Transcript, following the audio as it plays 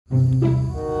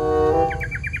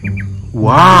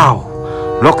Wow,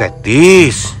 look at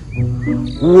this.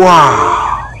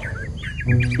 Wow.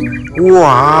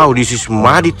 Wow, this is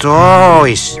muddy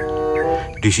toys.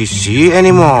 This is sea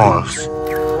animals.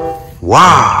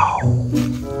 Wow.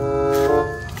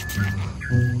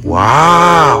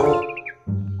 Wow.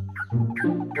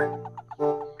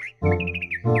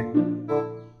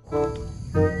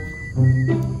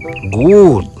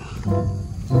 Good.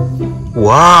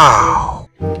 Wow.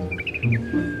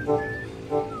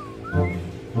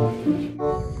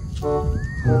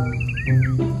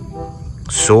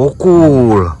 So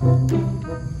cool.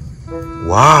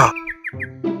 Wow.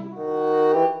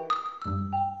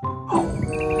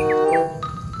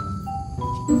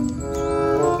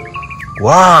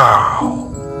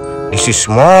 Wow. This is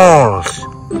small.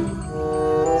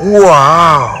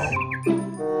 Wow.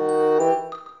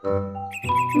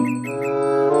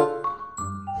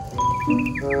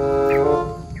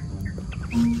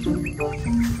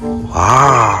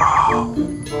 Wow.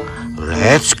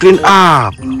 Let's clean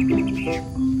up.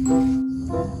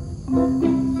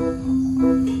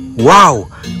 Wow,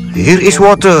 here is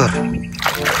water.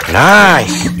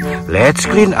 Nice. Let's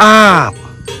clean up.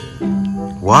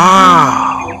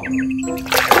 Wow.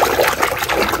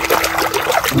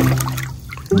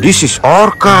 This is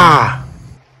orca.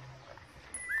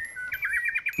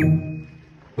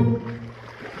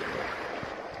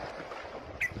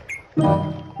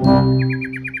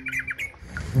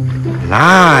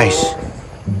 Nice.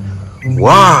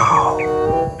 Wow.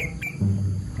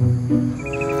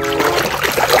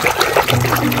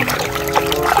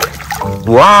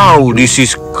 Wow, this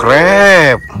is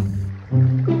crab.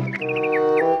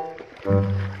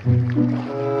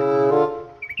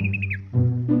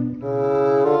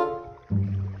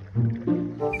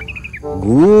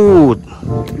 Good.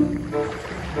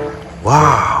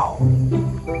 Wow.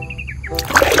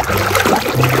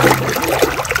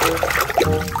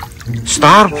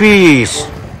 Starfish.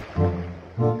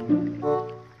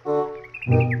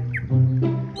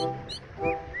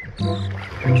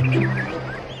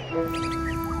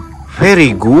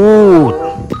 Very good.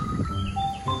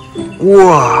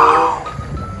 Wow.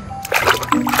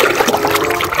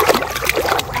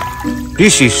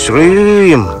 This is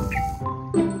shrimp.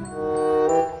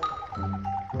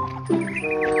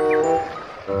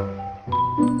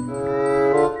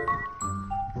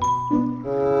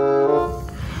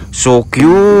 So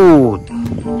cute.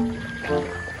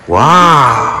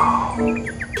 Wow.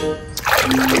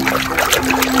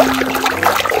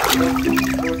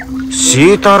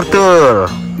 Sea turtle.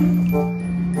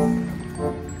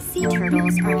 Sea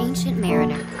turtles are ancient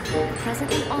mariners.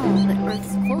 Present in all but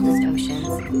Earth's coldest oceans,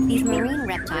 these marine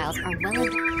reptiles are well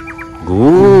adapted.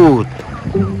 Good.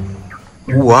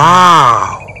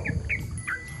 Wow.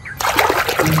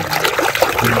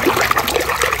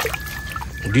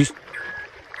 This.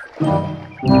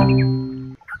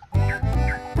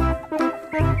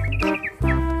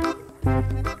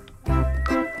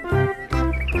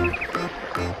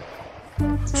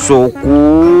 So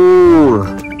cool.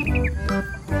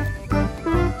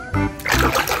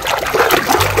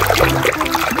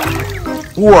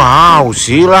 Wow,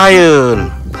 sea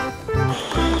lion.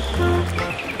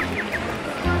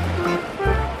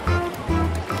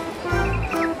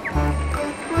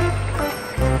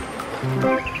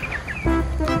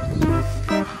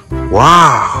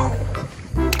 Wow.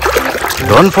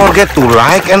 Don't forget to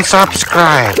like and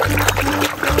subscribe.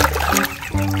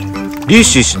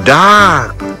 This is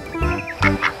duck.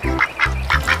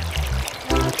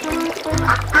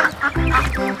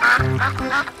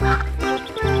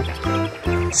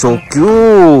 So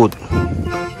cute.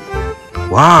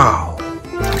 Wow.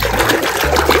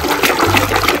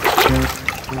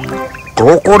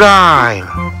 Crocodile.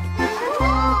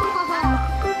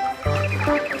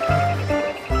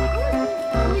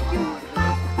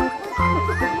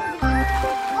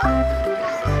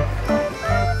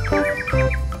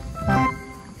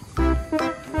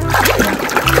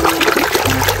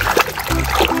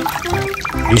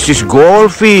 This is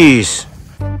goldfish.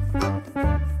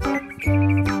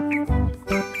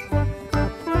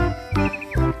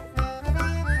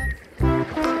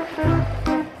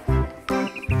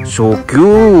 So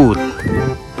cute.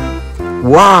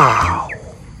 Wow.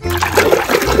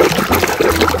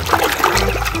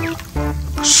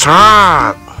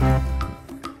 Shark.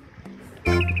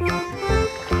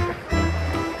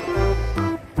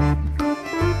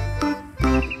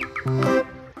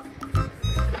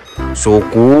 So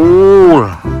cool.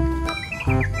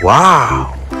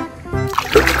 Wow.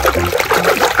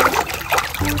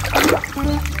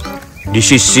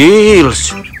 This is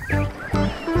seals.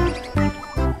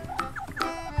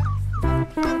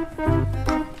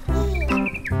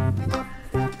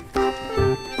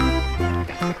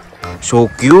 So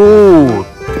cute.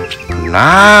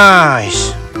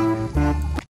 Nice.